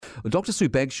Well, Dr. Sue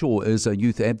Bagshaw is a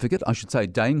youth advocate. I should say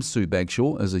Dame Sue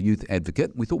Bagshaw is a youth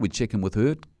advocate. We thought we'd check in with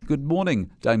her. Good morning,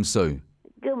 Dame Sue.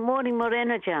 Good morning,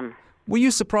 Morena John. Were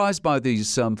you surprised by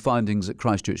these findings at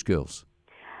Christchurch Girls?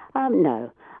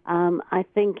 No. I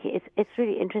think it's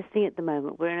really interesting at the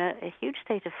moment. We're in a huge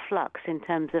state of flux in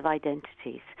terms of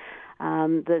identities.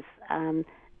 There's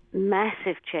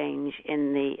massive change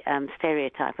in the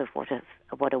stereotype of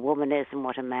what a woman is and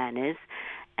what a man is.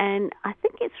 And I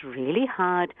think it's really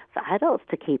hard for adults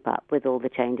to keep up with all the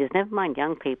changes, never mind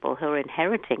young people who are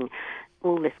inheriting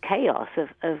all this chaos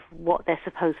of what they're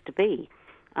supposed to be.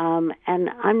 And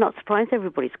I'm not surprised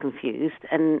everybody's confused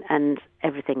and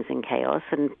everything's in chaos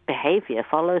and behavior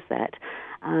follows that.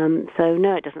 So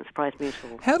no, it doesn't surprise me at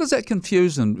all. How does that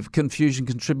confusion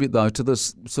contribute, though, to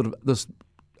this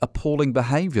appalling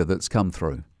behaviour that's come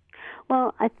through?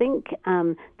 Well, I think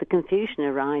the confusion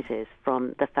arises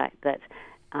from the fact that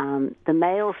the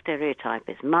male stereotype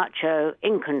is macho,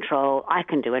 in control, I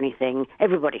can do anything,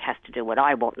 everybody has to do what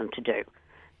I want them to do.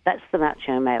 That's the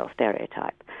macho male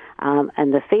stereotype.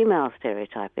 And the female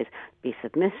stereotype is be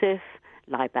submissive,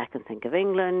 lie back and think of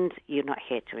England, you're not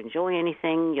here to enjoy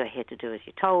anything, you're here to do as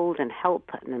you're told and help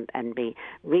and be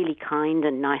really kind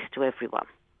and nice to everyone.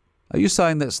 Are you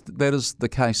saying that is the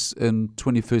case in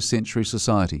 21st century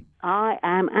society? I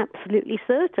am absolutely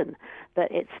certain that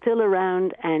it's still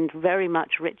around and very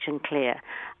much rich and clear,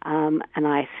 and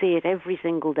I see it every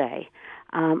single day.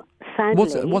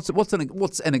 Sadly,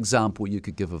 what's an example you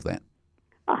could give of that?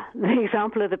 The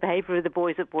example of the behaviour of the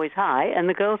boys at Boys High and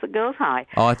the girls at Girls High.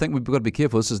 Oh, I think we've got to be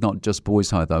careful. This is not just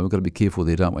Boys High, though. We've got to be careful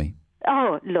there, don't we?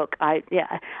 Oh, look,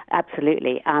 yeah,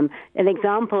 absolutely. An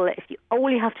example, all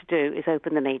you have to do is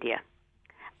open the media.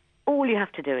 All you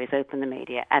have to do is open the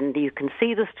media, and you can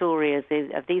see the story of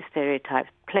these stereotypes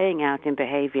playing out in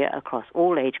behaviour across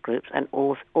all age groups and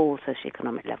all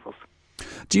socioeconomic levels.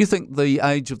 Do you think the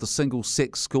age of the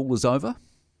single-sex school is over?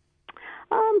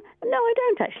 No, I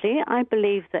don't actually. I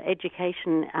believe that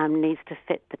education needs to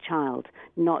fit the child,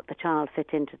 not the child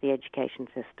fit into the education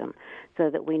system. So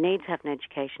that we need to have an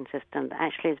education system that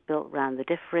actually is built around the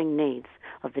differing needs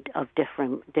of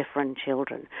different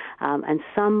children. And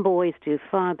some boys do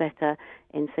far better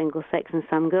in single sex and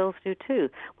some girls do too,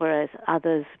 whereas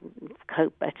others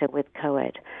cope better with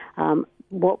co-ed.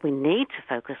 What we need to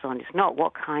focus on is not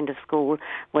what kind of school,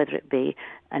 whether it be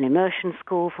an immersion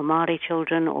school for Māori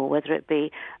children or whether it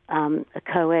be a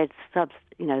co-ed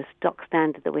stock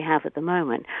standard that we have at the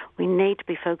moment. We need to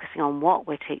be focusing on what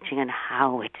we're teaching and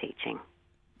how we're teaching.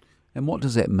 And what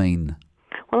does that mean?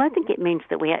 Well, I think it means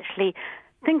that we actually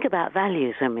think about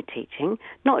values when we're teaching,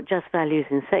 not just values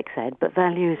in sex ed, but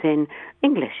values in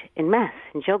English, in maths,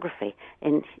 in geography,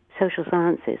 in social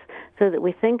sciences, so that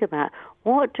we think about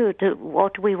what do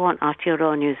we want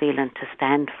Aotearoa New Zealand to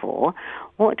stand for,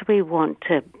 what do we want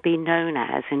to be known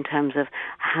as in terms of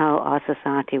how our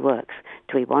society works.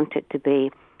 Do we want it to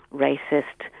be racist,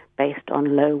 based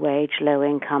on low wage, low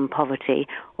income, poverty,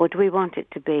 or do we want it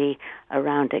to be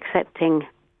around accepting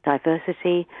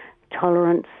diversity,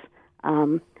 tolerance,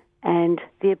 and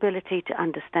the ability to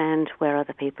understand where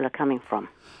other people are coming from?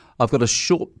 I've got a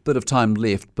short bit of time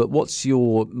left, but what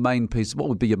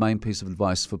would be your main piece of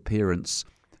advice for parents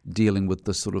dealing with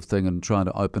this sort of thing and trying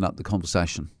to open up the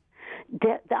conversation?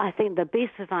 I think the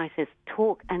best advice is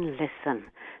talk and listen.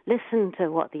 Listen to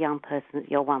what your young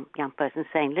person is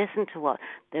saying. Listen to what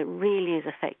that really is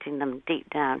affecting them deep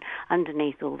down,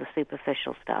 underneath all the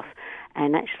superficial stuff,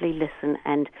 and actually listen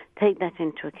and take that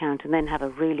into account, and then have a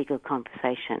really good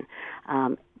conversation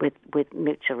with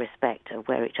mutual respect of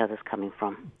where each other's coming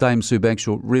from. Dame Sue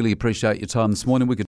Bagshaw, really appreciate your time this morning.